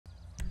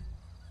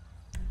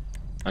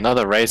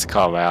Another race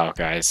car, wow,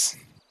 guys.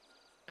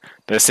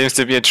 There seems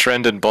to be a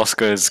trend in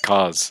Bosco's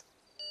cars.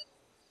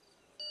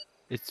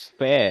 It's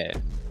fair.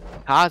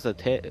 Cars are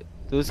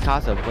those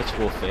cars are much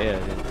more fair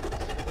than.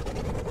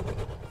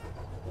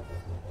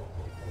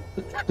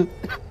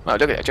 Wow,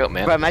 look at that joke,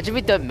 man. Bro, imagine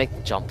we don't make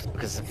the jump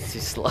because it's too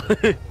slow.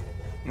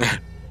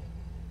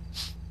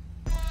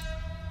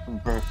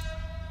 Bro,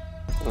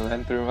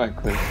 went through my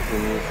clip.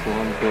 There was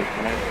one good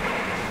right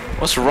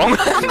What's wrong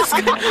with this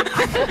guy?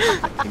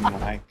 in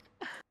my.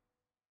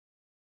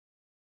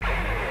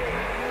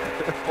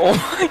 Oh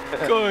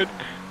my god.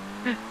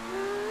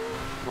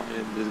 Why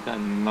did this guy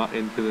not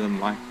into the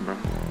mic, bro?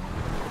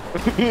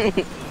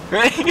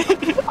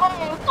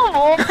 Oh, come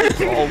on!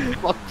 Oh,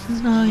 fuck.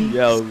 Nice.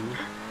 Yo.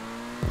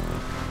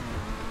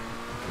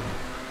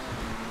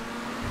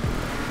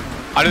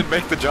 I didn't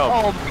make the jump.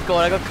 Oh my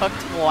god, I got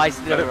cucked twice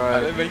in a I row.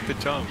 didn't make the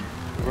jump.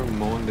 Bro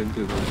moaned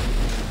into the.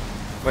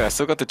 Wait, I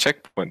still got the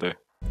checkpoint though.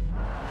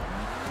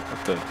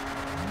 What the?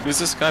 Who's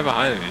this guy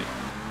behind me?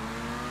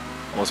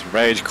 Almost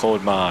rage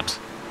cold mart.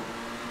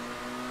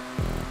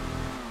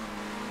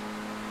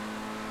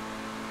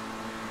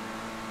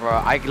 Bro,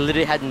 I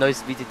literally had no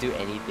speed to do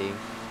anything.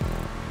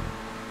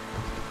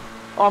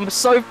 Oh, I'm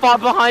so far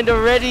behind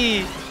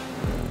already!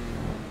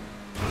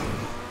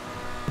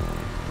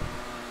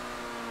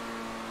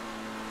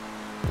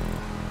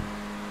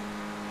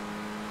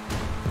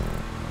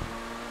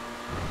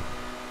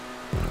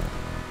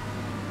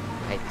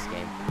 I hate this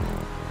game.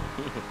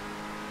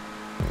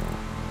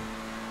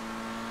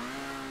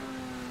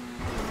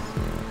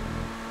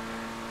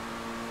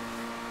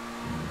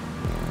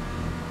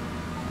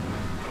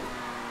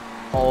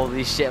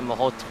 Holy shit, I'm a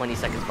whole 20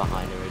 seconds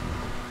behind already.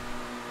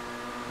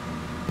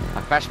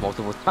 I crashed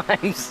multiple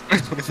times.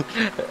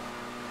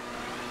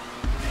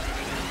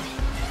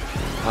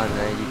 Oh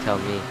no, you tell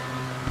me.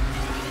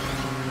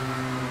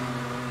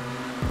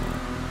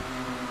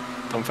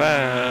 Tom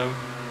Fam.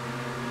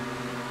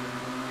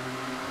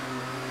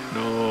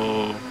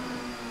 No.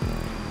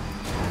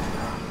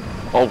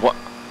 Oh, what?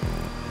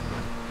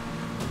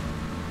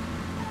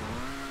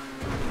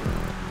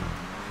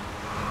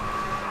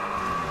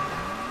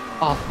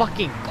 Oh,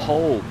 fucking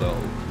pole, bro.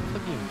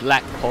 Fucking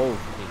black pole.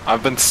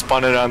 I've been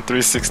spun around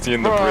 360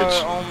 in the Bro,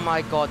 bridge. oh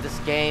my god, this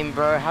game,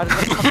 bro. How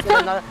does it fucking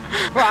another...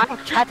 Bro, I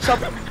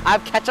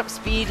have catch up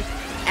speed,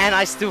 and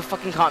I still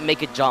fucking can't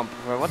make a jump,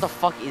 bro. What the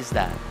fuck is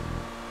that?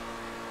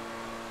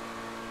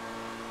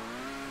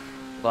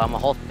 Well, I'm a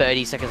whole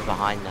 30 seconds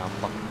behind now.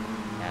 Fucking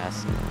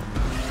ass.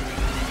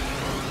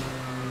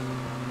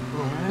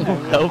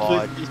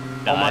 Helpless.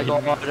 Oh my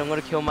god, I'm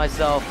gonna kill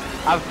myself.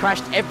 I've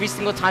crashed every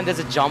single time there's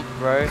a jump,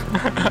 bro.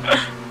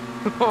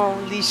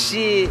 Holy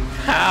shit.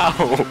 How?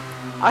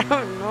 I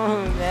don't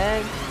know,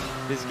 man.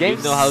 This You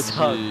game's know how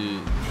suck.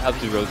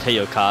 to rotate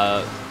your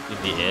car in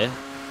the air?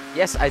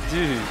 Yes, I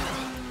do.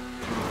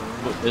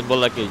 It's more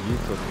like a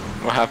U-turn.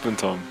 What happened,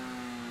 Tom?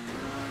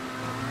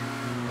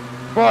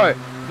 Bro,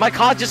 my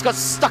car just got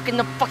stuck in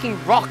the fucking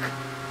rock.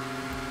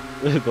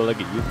 It's more like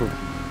a U-turn.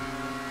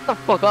 Shut the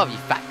fuck up, you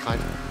fat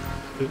cunt.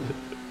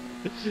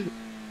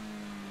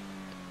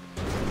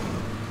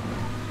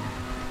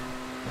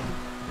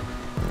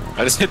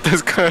 I just hit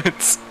those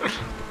currents.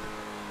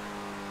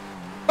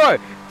 Bro,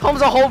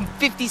 Tom's a whole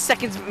 50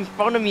 seconds in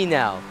front of me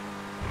now.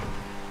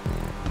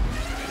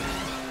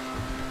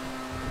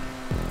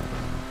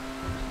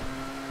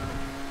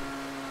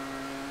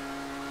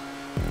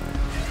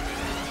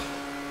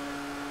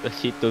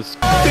 Hit those.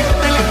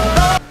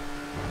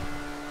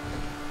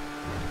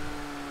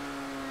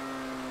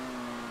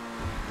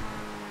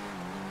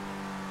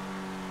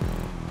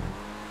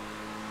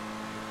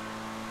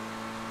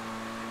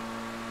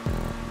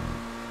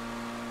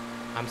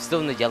 I'm still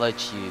in the yellow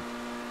tube.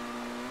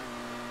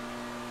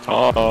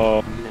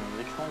 Oh.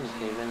 Which one's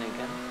Haven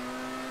again?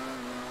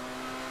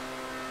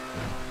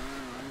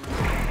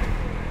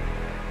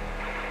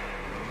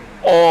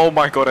 Oh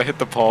my god, I hit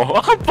the pole.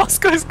 Oh,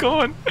 Bosco's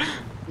gone.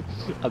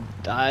 I'm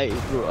dying,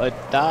 bro. I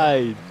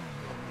died.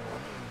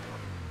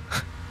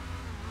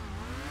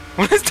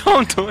 What is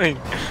Tom doing?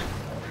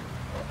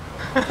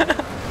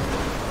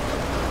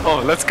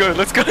 Oh, let's go,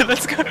 let's go,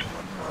 let's go.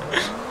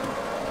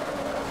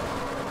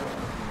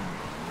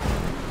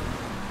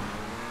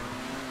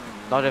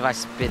 Not if I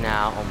spin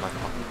out. Oh my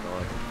fucking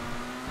god.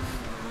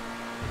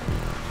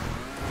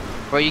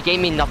 Bro, you gave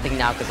me nothing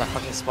now because I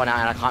fucking spun out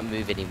and I can't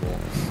move anymore.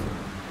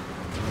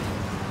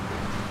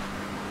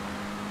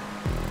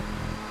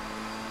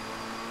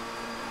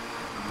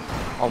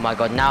 Oh my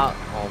god, now.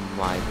 Oh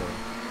my god.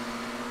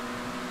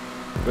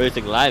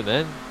 Racing live,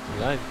 man.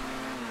 Live.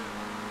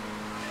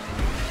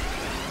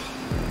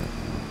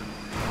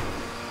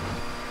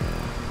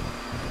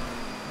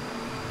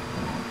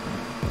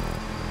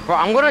 Bro,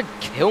 I'm gonna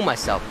kill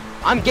myself.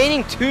 I'm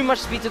gaining too much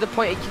speed to the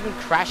point it keeps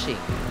crashing.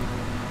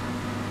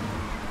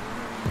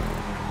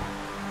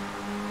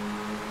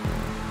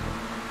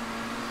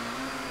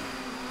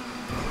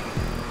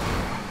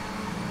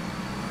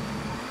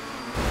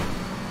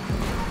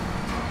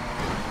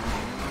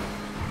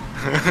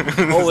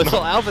 Oh, I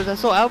saw Alphas. I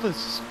saw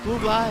Alphas. Flew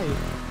by.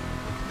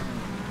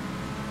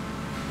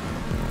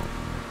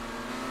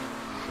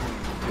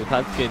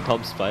 Lukansky and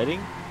Tom's fighting?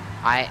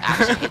 I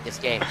actually hate this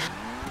game.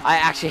 I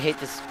actually hate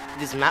this.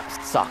 This map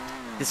sucked.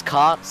 This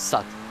car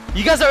sucked.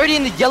 You guys are already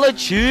in the yellow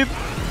tube.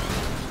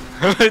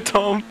 Hello,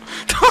 Tom.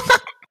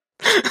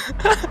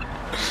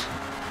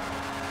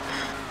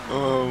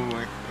 Oh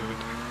my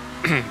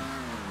god.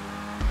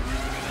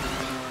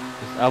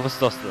 I was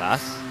lost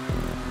last.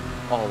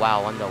 Oh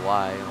wow, I wonder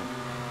why.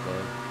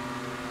 Oh,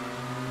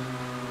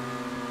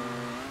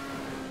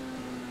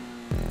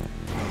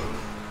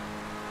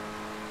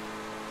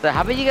 so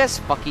how about you guys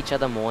fuck each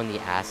other more in the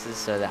asses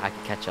so that I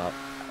can catch up?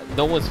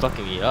 No one's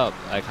fucking me up.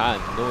 I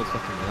can't. No one's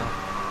fucking me up.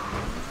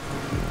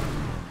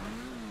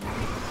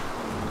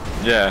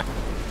 Yeah.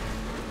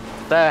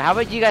 So how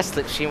about you guys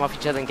slipstream off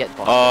each other and get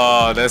boss?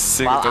 Oh, there's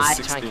While I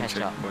there's try and 16 catch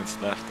up.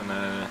 checkpoints left,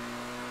 and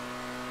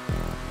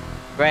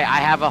Great, I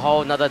have a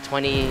whole another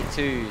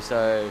 22,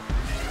 so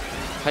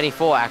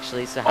 24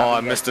 actually. So how oh, I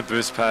about you missed the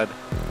boost pad.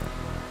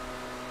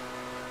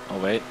 Oh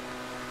wait.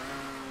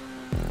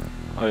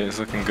 Oh, yeah, it's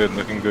looking good,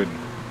 looking good.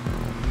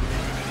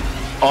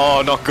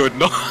 Oh, not good,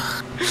 no.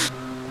 guys-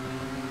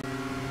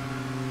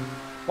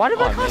 Why did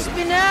my Oh, car maybe.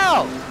 spin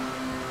out?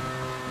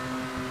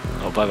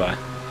 Oh, bye bye.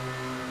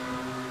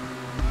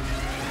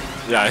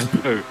 Yeah, I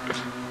know.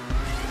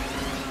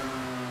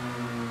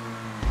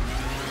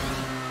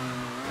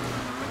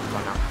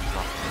 Run out.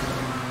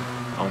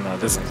 Oh no,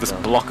 this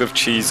block of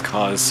cheese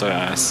car is so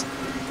ass.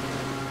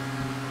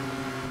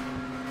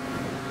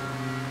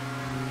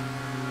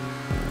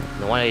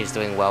 No wonder he's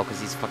doing well because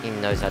he's fucking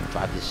knows how to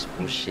drive this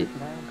bullshit.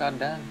 Man,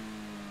 goddamn.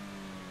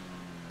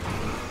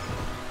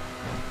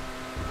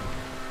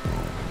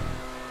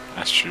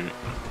 That's true.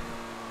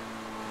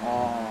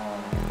 Oh,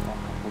 fuck,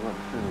 I forgot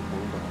to fill the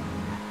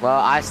bulldog. Well,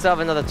 I still have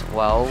another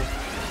 12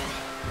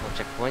 more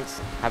checkpoints.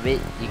 How about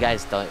you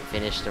guys don't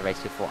finish the race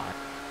before I?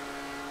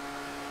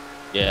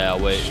 Yeah,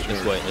 wait.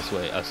 Let's wait. Let's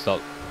wait. I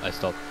stopped. I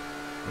stopped.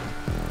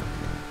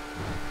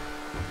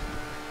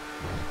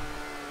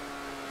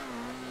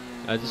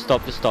 Just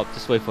stop. Just stop.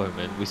 Just wait for him,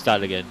 man. We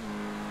start again.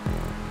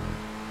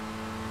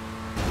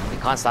 We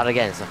can't start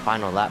again. It's the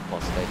final lap,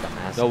 boss. Go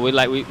dumbass. No, we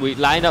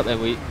line up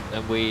and we.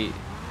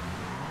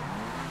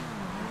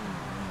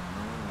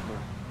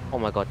 Oh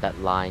my god, that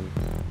line.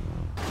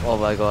 Oh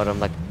my god, I'm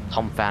like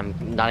Tom Pham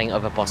nutting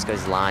over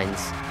Bosco's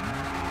lines.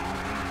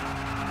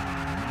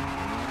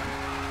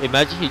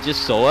 Imagine he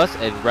just saw us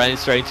and ran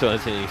straight into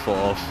us and he fell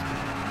off.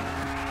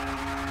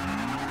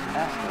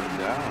 That's no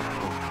doubt.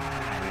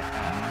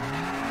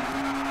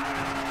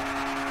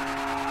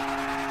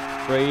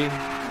 3,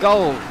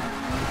 go!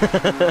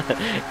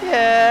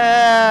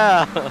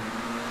 Yeah!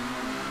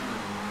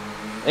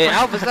 Hey,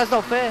 Albus, that's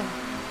not fair.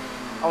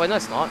 Oh wait, no,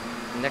 it's not.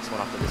 The next one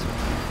after this one.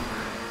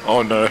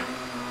 Oh no.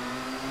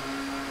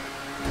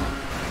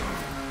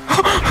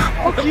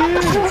 Fuck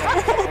you!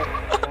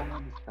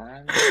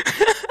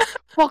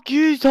 Fuck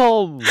you,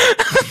 Tom!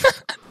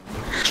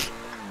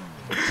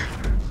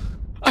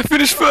 I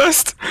finished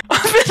first! I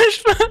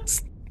finished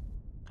first!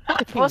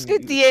 Bosco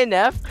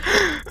DNF?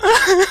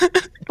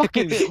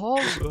 Fucking Tom!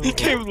 He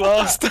came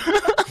last.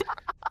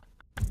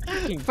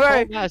 Fucking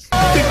Bro. Tom ass.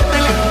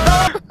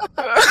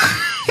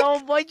 Oh,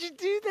 why'd you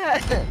do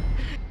that?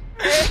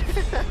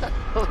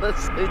 Oh,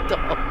 that's so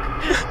dumb.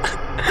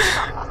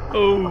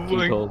 Oh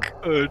my Tom.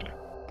 god.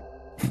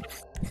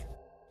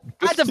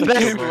 I had the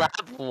best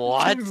lap,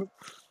 what?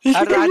 He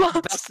How did I came have the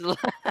last. best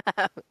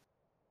lap?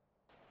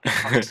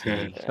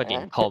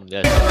 Fucking Tom,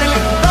 yes.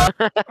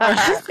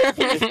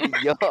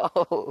 Yo,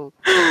 Oh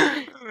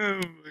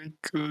my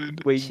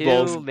god. Wait,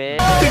 chill, balls. man.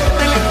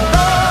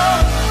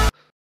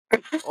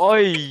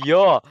 Oi,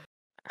 yo.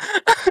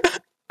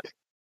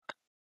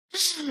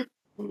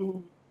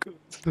 Oh god.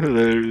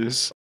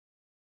 Hilarious.